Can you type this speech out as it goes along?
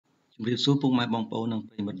វាសួរពុកម៉ែបងប្អូននិង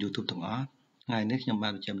ប្រិយមិត្ត YouTube ទាំងអស់ថ្ងៃនេះខ្ញុំបា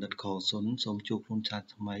នបញ្ជាបណ្ឌិតខសុនសូមជួបខ្លួនឆាត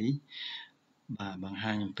ថ្មីបាទបង្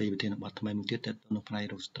ហាញអំពីវិធានបទថ្មីមួយទៀតទាក់ទងនឹងផ្នែក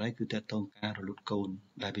រោគស្ត្រីគឺទាក់ទងការរលូតកូន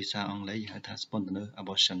ដែលភាសាអង់គ្លេសហៅថា spontaneous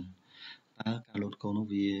abortion តើការរលូតកូននោះ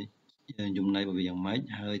វាយំន័យរបស់វាយ៉ាងម៉េច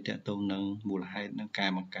ហើយទាក់ទងនឹងមូលហេតុនិងការ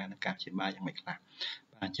បង្ការនិងការព្យាបាលយ៉ាងម៉េចខ្លះ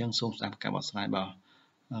បាទអញ្ចឹងសូមស្ដាប់ការបកស្រាយរបស់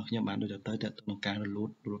ខ្ញុំបានដូចទៅទាក់ទងនឹងការរលូត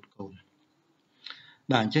កូន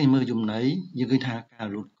បាទអញ្ចឹងមើលយំន័យយើងឃើញថាការ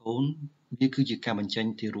រលូតកូនវាគឺជាការបញ្ចេញ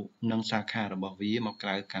ទារកនិងសាខារបស់វាមកក្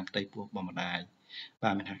រៅខាងផ្ទៃពោះរបស់ម្ដាយបា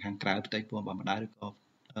ទមានថាខាងក្រៅផ្ទៃពោះរបស់ម្ដាយឬក៏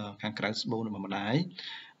ខាងក្រៅស្បូនរបស់ម្ដាយ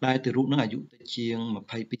ដែលទារកនឹងអាយុតិចជាង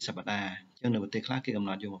22សប្តាហ៍អញ្ចឹងនៅប្រទេសខ្លះគេកំ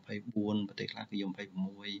ណត់យក24ប្រទេសខ្លះគេយក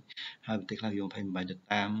26ហើយប្រទេសខ្លះយក28ទៅ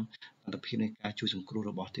តាមលទ្ធភាពនៃការជួយសង្គ្រោះ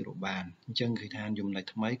របស់ទារកបានអញ្ចឹងគឺថាយំន័យ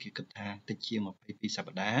ថ្មីគេគិតថាតិចជាង22ស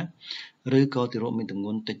ប្តាហ៍ឬក៏ទារកមានទម្ង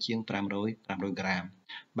ន់តិចជាង500ក្រាម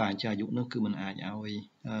បាទអញ្ចឹងអាយុនោះគឺมันអាចឲ្យ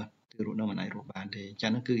ទារកនោះมันអាចរស់បានទេអញ្ចឹ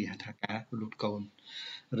ងគឺគេហៅថាការលូតកូន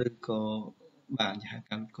ឬក៏បាទគេហៅ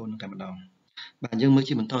ការលូតកូនតែម្ដងបាទយើងមើល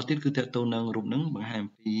ជាបន្តទៀតគឺតើតទៅនឹងរូបហ្នឹងបង្ហាញ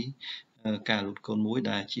អំពីការលូតកូនមួយ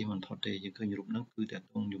ដែលជាមិនផុតទេយើងឃើញរូបហ្នឹងគឺតើត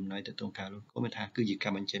ងយំន័យតើតងការលូតកូនមានថាគឺជាកា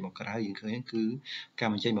របញ្ចេញមកក្រៅយើងឃើញគឺការ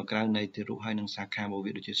បញ្ចេញមកក្រៅនៃទារកហើយនឹងសាខារបស់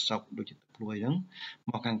វាដូចជាសក់ដូចជាទឹកព្រួយហ្នឹង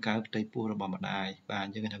មកខាងក្រៅផ្ទៃពោះរបស់ម្ដាយបាទ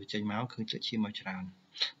យើងថាវាចេញមកឃើញធ្លាក់ឈាមមកច្រើន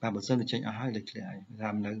បាទបើសិនវាចេញអស់ហើយលេចធ្លាក់ហើយ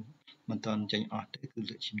តាមនៅមិនទាន់ចេញអស់ទេគឺ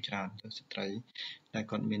លើកឈាមច្រើនទៅស្ត្រីដែល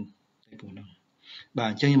គាត់មានផ្ទៃពោះហ្នឹងបាទ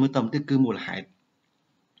អញ្ចឹងយើងមើលតទៅទៀតគឺមូលហេតុ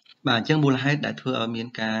បាទអញ្ចឹងមូលហេតុដែលធ្វើឲ្យមាន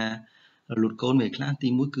ការលូតកូនមានខ្លះទី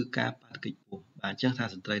1គឺការបាតុកិច្ចពោះបាទអញ្ចឹងថា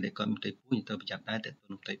ស្ត្រីដែលគាត់មានផ្ទៃពោះយើងត្រូវប្រយ័ត្នដែរតែក្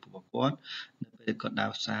នុងផ្ទៃពោះរបស់គាត់នៅពេលគាត់ដើរ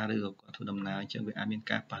ផ្សារឬក៏គាត់ធ្វើដំណើរអញ្ចឹងវាអាចមាន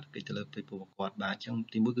ការបាតុកិច្ចទៅលើផ្ទៃពោះរបស់គាត់បាទអញ្ចឹង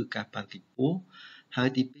ទី1គឺការបាតុកិច្ចពោះហើយ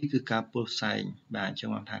ទី2គឺការពុលផ្សែងបាទអញ្ចឹង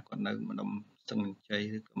បានថាគាត់នៅម្ដុំស្ទឹងនឹងជ័យ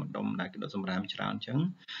ឬក៏ម្ដុំដែលគេដុតសម្រាមច្រើនអញ្ចឹង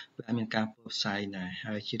វាអាចមានការពុលផ្សែងដែរ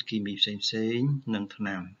ហើយជាតិគីមីផ្សេងៗនិងថ្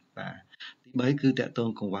នាំបាទទី3គឺតកតង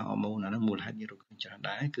កង្វះអរម៉ូនអាហ្នឹងមូលហេតុយើងរកឃើញច្រើន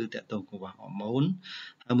ដែរគឺតកតងកង្វះអរម៉ូន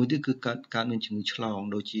ហើយមួយទៀតគឺកើតមានជំងឺឆ្លង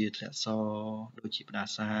ដូចជាធ្លាក់សដូចជាផ្ដា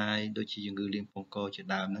សាយដូចជាជំងឺលៀងពងកជា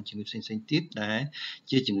ដើមនិងជំងឺផ្សេងៗទៀតដែល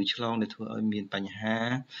ជាជំងឺឆ្លងដែលធ្វើឲ្យមានបញ្ហា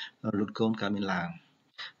លូតកូនកើតមានឡើង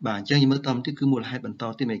បាទអញ្ចឹងយើងមើលតទៅទៀតគឺមូលហេតុបន្ត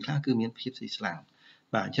ទៀតមានខ្លះគឺមានភាពស្អ៊ីស្លាំង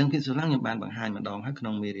បាទអញ្ចឹងភាពស្អ៊ីស្លាំងខ្ញុំបានបង្ហាញម្ដងហើយក្នុ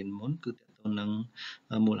ងមេរៀនមុនគឺតទៅនឹង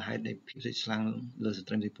មូលហេតុនៃភាពស្អ៊ីស្លាំងលើស្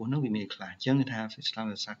ត្រីមេពោះនោះវាមានខ្លះអញ្ចឹងគេថាស្អ៊ីស្លាំង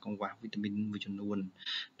ដោយសារកង្វះវីតាមីនមួយចំនួន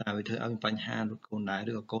ដែលវាធ្វើឲ្យមានបញ្ហាលូតកូនដែរ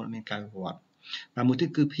ឬក៏កូនអត់មានការវិវត្តបាទមួយទៀត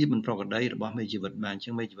គឺភាពមិនប្រក្រតីរបស់មេជីវិតបាទអញ្ចឹ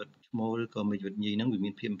ងមេជីវិតឈ្មោលឬក៏មេជីវិតញីហ្នឹងវាមា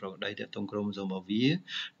នភាពមិនប្រក្រតីទាក់ទងក្រូម៉ូសូមរបស់វា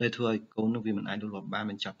ដែលធ្វើឲ្យកូននោះវាមិនអាចលូតលាស់បាន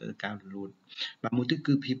បញ្ចប់ទៅការលូតបាទមួយទៀត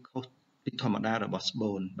គឺភាពខុសពីធម្មតារបស់ស្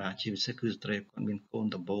បូនបាទជាពិសេសគឺស្ត្រីគាត់មានកូន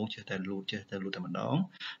ដំបូងចេះតែលូតតែម្ដង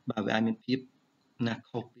បាទវាអាចមានភាពណា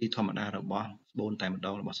ខុសពីធម្មតារបស់ស្បូនតែម្ដ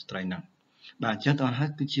ងរបស់ស្ត្រីហ្នឹងបាទអញ្ចឹងតោះហើយ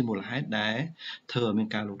គឺជាមូលហេតុដែលធ្វើឲ្យមាន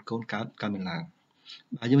ការលូតកូនកើតមានឡើង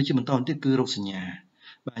បាទយើងជាបន្តទៀតគឺរោគសញ្ញា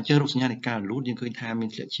បាទអញ្ចឹងរោគសញ្ញានៃការលូតយើងឃើញថាមាន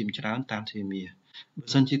ធ្លាក់ឈាមច្រើនតាមទ្វាមាបើ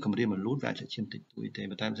សិនជាគម្រាមរលូតវាអាចធ្លាក់ឈាមតិចតួចទេ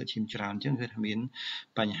ប៉ុន្តែធ្លាក់ឈាមច្រើនអញ្ចឹងគឺថាមាន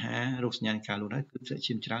បញ្ហារោគសញ្ញានៃការលូតហើយគឺធ្លាក់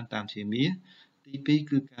ឈាមច្រើនតាមទ្វាមាទី2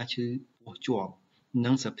គឺការឈឺពោះជាប់និ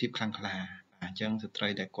ងសភាពខ្លាំងក្លាបាទអញ្ចឹងស្ត្រី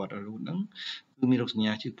ដែលគាត់រលូតហ្នឹងគឺមានរោគសញ្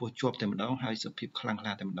ញាឈឺពោះជាប់តែម្ដងហើយសភាពខ្លាំងក្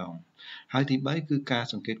លាតែម្ដងហើយទី3គឺការ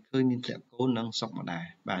សង្កេតឃើញមានធ្លាក់កូននិងសុកម្ដាយ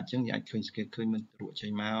បាទអញ្ចឹងយើងអាចឃើញសង្កេតឃើញមានរក់ចេ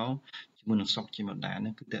ញមកជាមួយនឹងសុកជាម្ដាយហ្នឹ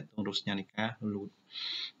ងគឺតកតងរោគសញ្ញានៃការលូត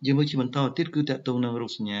យើងមើលជាបន្តទៀតគឺតកតងនឹងរោ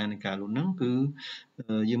គសញ្ញានៃការលូតហ្នឹងគឺ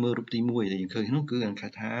យើងមើលរូបទី1ដែលយើងឃើញនោះគឺគេ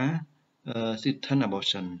ថា Sitton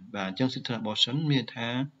abortion បាទអញ្ចឹង Sitton abortion មានថា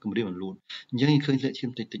គម្រាមរលូតអញ្ចឹងយើងឃើញធ្លាក់ឈា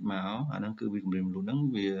មតិចមកអាហ្នឹងគឺវាគម្រាមរលូតហ្នឹង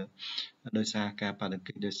វាដោយសារការបាតុ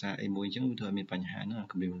កិច្ចដោយសារអីមួយអញ្ចឹងវាធ្វើឲ្យមានបញ្ហាហ្នឹង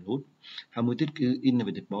គម្រាមរលូតហើយមួយទៀតគឺ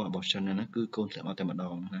inevitable abortion ហ្នឹងគឺកូនធ្លាក់មកតែម្ដ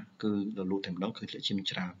ងណាគឺរលូតតែម្ដងគឺធ្លាក់ឈាម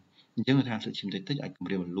ច្រើនអញ្ចឹងគេថាធ្លាក់ឈាមតិចអាចគ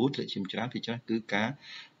ម្រាមរលូតធ្លាក់ឈាមច្រើនពីច្រើនគឺការ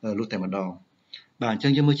លូតតែម្ដងបាទអញ្ចឹ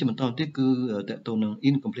ងយើងមើលជាបន្តទៀតគឺតកតងនឹង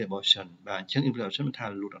incomplete abortion បាទអញ្ចឹង incomplete abortion ថា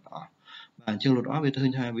លូតអត់អស់បាទអញ្ចឹងលូតអស់វាឃើញ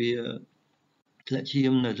ថាវាធ្លាក់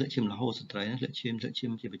ឈាមរហូតស្ត្រីធ្លាក់ឈា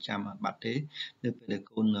មជាប្រចាំអត់បាត់ទេនៅពេលដែល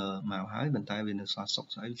កូនមកហើយប៉ុន្តែវានៅសល់សុក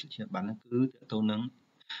ស្អីធ្លាក់ឈាមបាត់ហ្នឹងគឺតកតងនឹង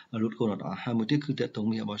លូតកូនអត់អស់ហើយមួយទៀតគឺតកតង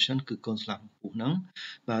មាន abortion គឺកូនស្លាប់ពុះហ្នឹង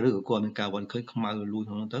បាទឬក៏គាត់មានការវល់ឃើញខ្មៅលួយ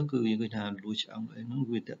ហ្នឹងទៅគឺយើងឃើញថាលួយឆ្អឹងអីហ្នឹង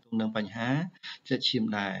វាតកតងនឹងបញ្ហាធ្លាក់ឈាម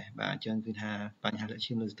ដែរបាទអញ្ចឹងគឺថាបញ្ហាធ្លាក់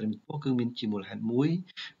ឈាមលើស្ត្រីពុះគឺមានជាមូលហេតុមួយ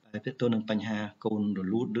ដែលតកតងនឹងបញ្ហាកូនរ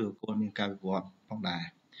លូតឬក៏កូនមានការវិវត្តផងដែរ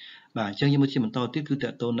បាទអញ្ចឹងយើងមើលជាបន្តទៀតគឺត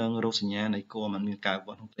កតងនឹងរោគសញ្ញានៃគមមិនមានការវិវ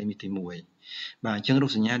ត្តក្នុងត្រីមាសទី1បាទអញ្ចឹងរោ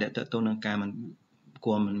គសញ្ញាដែលតកតងនឹងការមិនគ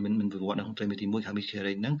មមិនវិវត្តក្នុងត្រីមាសទី1ហើយមីស្ឃេ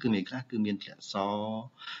រេហ្នឹងគឺមានខ្លះគឺមានធ្លាក់ស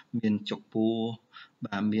មានចុកពោះ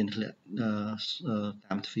បាទមានធ្លាក់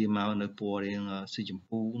តាមទ្វារមកនៅពណ៌រាងស៊ីចម្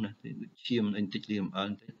ពូណាឈាមបន្តិចលាមអិល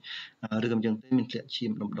បន្តិចឬក៏យ៉ាងទេមានធ្លាក់ឈា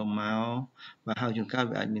មដុំមកបាទហើយជួនកាល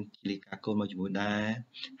វាអាចមានជាលិកាកូនមកជាមួយដែរ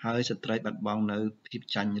ហើយស្ត្រីបាត់បង់នៅភាព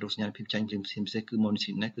ចាញ់រោគសញ្ញាភាពចាញ់ភ្លាមផ្សេងគឺ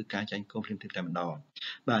monocytic គឺការចាញ់កូនភ្លាមតែម្ដង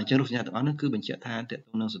បាទអញ្ចឹងរោគសញ្ញាទាំងអស់នោះគឺបញ្ជាក់ថាតើ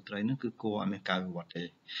តើនឹងស្ត្រីនោះគឺគួរឲ្យមានការវិវត្តទេ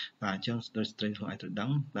បាទអញ្ចឹងស្ត្រីខ្លួនឯងត្រូវដឹង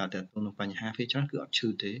បាទតើតើនឹងបញ្ហាភាគច្រើនគឺអត់ឈឺ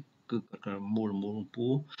ទេគឺគាត់ក៏មូល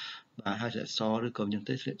ពោះបាទហើយស្អកសឬក៏យ៉ាង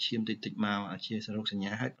ទេស្លៀកឈាមតិចមកអាជារោគសញ្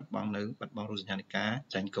ញាហើយបាត់បង់រោគសញ្ញានៃការ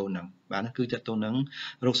ចាញ់កូនហ្នឹងបាទនោះគឺតើតើនឹង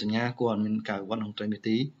រោគសញ្ញាគួរឲ្យមានការវិវត្តក្នុងត្រីមាស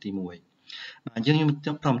ទី1បាទអញ្ចឹងខ្ញុំប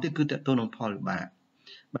ន្តទៀតគឺតើតើនឹងផលវិបាក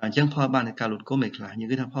បាទអញ្ចឹងផលវិបាកនៃការលូតកូនមិនខ្លះយើង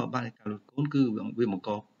គិតថាផលវិបាកនៃការលូតកូនគឺវាបង្ក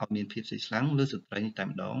ឲ្យមានភាពសេកស្លាំងលើស្ត្រីតែ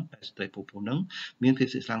ម្ដងតែស្ត្រីពពុះហ្នឹងមានភាព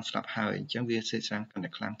សេកស្លាំងស្លាប់ហើយអញ្ចឹងវាសេកស្លាំងកាន់តែ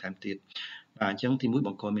ខ្លាំងថែមទៀតបាទអញ្ចឹងទី1ប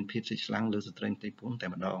ង្កមានភាពសេកស្លាំងលើស្ត្រីផ្ទៃពោះតែ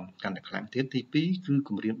ម្ដងកាន់តែខ្លាំងទៀតទី2គឺគ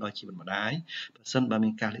ម្រាមដល់ជីវិតម្ដាយប្រសិនបើមា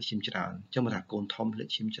នការលាកឈាមច្រើនអញ្ចឹងបើថាកូនធំលាក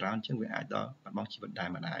ឈាមច្រើនអញ្ចឹងវាអាចដល់បាត់បង់ជីវិត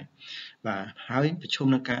ម្ដាយបាទហើយប្រឈម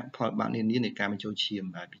នឹងការផលវិបាកនានានៃការបញ្ចូលឈាម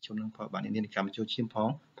បាទប្រឈមនឹងផលវិបាកនានានៃការបញ្ចូលឈាមផង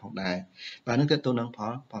ដែរបាទនឹងទៅនឹងផ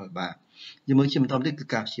លវិបាកយើងមើលជាបន្តទៀតគឺ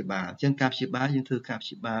ការព្យាបាលអញ្ចឹងការព្យាបាលយើងធ្វើការព្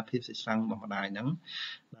យាបាលភាពសេកស្លាំងរបស់ម្ដាយហ្នឹង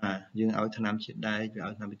បាទយើងឲ្យថ្នាំជាតិដែកវា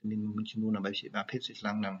ឲ្យថ្នាំវីតាមីនមួយចំនួនដើម្បីព្យាបាលភាពសេកស្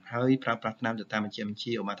លាំងហ្នឹងហើយប្រើប្រាស់ថ្នាំទៅតាមបញ្ជា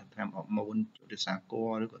ឧបមាថាថ្នាំអរម៉ូនរក្សាគ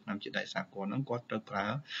រឬក៏ថ្នាំជាតិដែកសារគរហ្នឹងគាត់ត្រូវប្រើ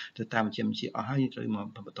ទៅតាមបញ្ជាអស់ហើយយើងត្រូវមក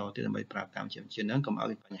បន្តទៀតដើម្បីប្រើតាមបញ្ជាហ្នឹងកុំឲ្យ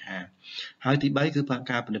មានបញ្ហាហើយទី3គឺ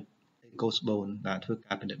ការផលិតEcosbone បាទធ្វើ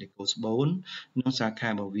ការពិនិត្យ Ecosbone និងសាខា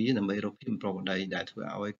របស់វាដើម្បីរកភាពប្រក្រតីដែលធ្វើ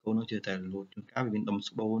ឲ្យកូននោះជឿតែរលូតជួនកាលវាមានដុំ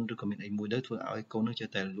ស្បូនឬក៏មានអីមួយទៅធ្វើឲ្យកូននោះជឿ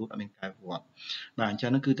តែរលូតអត់មានការវិវត្តបាទអញ្ចឹ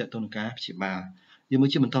ងនោះគឺតើតើនឹងការព្យាបាលយើងមើល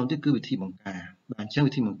ជាបន្តទៀតគឺវិធីបង្ការបាទអញ្ចឹង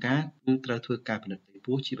វិធីបង្ការគឺត្រូវធ្វើការពិនិត្យ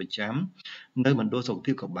ពោះជាប្រចាំនៅមណ្ឌលសុខ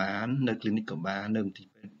ភាពក៏បាននៅ clinic ក៏បាននៅមន្ទីរ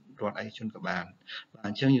ពេទ្យរដ្ឋឯកជនក៏បានបាទអ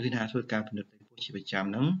ញ្ចឹងយើងឃើញថាធ្វើការពិនិត្យពោះជាប្រចាំ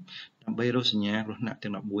ហ្នឹងដើម្បីរកសញ្ញាគ្រោះថ្នាក់ទាំ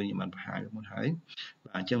ង14នេះបានបង្ហាញមុនហើយបា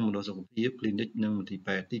ទអញ្ចឹងមណ្ឌលសុខភាព clinic និងមន្ទីរ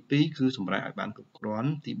ពេទ្យទី2គឺសម្រាប់ឲ្យបានគ្រប់គ្រាន់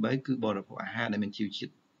ទី3គឺបរិភោគអាហារដែលមានជីវជា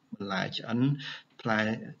តិបន្លែឆ្អិនផ្លែ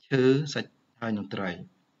ឈើសាច់ហើយនិងត្រី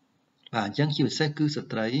បាទអញ្ចឹងជាពិសេសគឺស្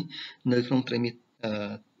ត្រីនៅក្នុងត្រីមាស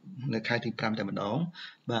នៅខែទី5តែម្ដង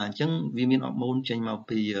បាទអញ្ចឹងវាមានអរម៉ូនចេញមក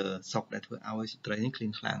ពីសុកដែលធ្វើឲ្យស្ត្រីនេះឃ្លា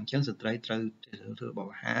នខ្លាំងអញ្ចឹងស្ត្រីត្រូវធ្វើរបប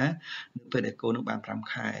អាហារនៅពេលដែលកូននឹងបាន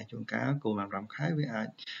5ខែជួនកាលកូនបាន5ខែវាអាច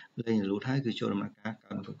លេងរលូតហើយគឺចូលដំណាក់កាល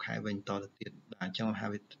កើត9ខែវិញតទៅទៀតបាទអញ្ចឹងអាហារ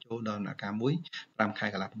វាចូលដល់ដំណាក់កាលមួយ5ខែ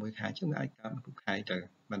កន្លះ6ខែអញ្ចឹងវាអាចកើត9ខែទៅ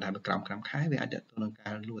បើតែក្រោម5ខែវាអាចទៅនឹងកា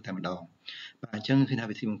រលូតតែម្ដងបាទអញ្ចឹងគឺថា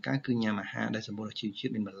វិធីបង្ការគឺញ៉ាំអាហារដែលសម្បូរដោយជីវជា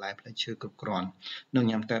តិមានបន្លែផ្លែឈើគ្រប់គ្រាន់និង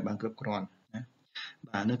ញ៉ាំតែបានគ្រប់គ្រាន់ណា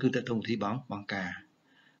បាទនោះគឺតើតវិធីបង្ការ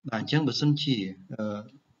បាទអញ្ចឹងបើសិនជា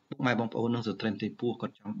ពុកម៉ែបងប្អូននិងស្ត្រីផ្ទៃពោះគា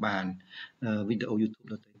ត់ចង់បានវីដេអូ YouTube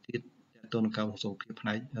ដទៃទៀតទៅនឹងការសុខភាពផ្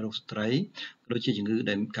នែករោគស្ត្រីក៏ដូចជាជំងឺ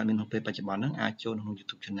ដែលកើតមានក្នុងពេលបច្ចុប្បន្នហ្នឹងអាចចូលក្នុង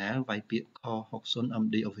YouTube Channel វាយពាក្យ Khor Hok Sunn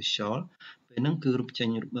MD Official ពេលហ្នឹងគឺរូបចេញ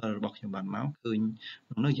របស់ខ្ញុំបានមកឃើញ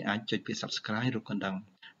ក្នុងនោះយើងអាចចុចពាក្យ Subscribe រូបកណ្ដឹង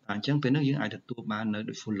បាទអញ្ចឹងពេលនេះយើងអាចទទួលបាននៅ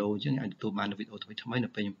ដូច follow អញ្ចឹងអាចទទួលបាននៅវីដេអូថ្មីនៅ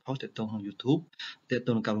ពេលខ្ញុំ post ទៅក្នុង YouTube ទាក់ទ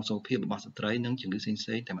ងនឹងការសុខភាពរបស់ស្ត្រីនិងជំងឺផ្សេ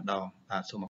ងៗតែម្ដងបាទសូម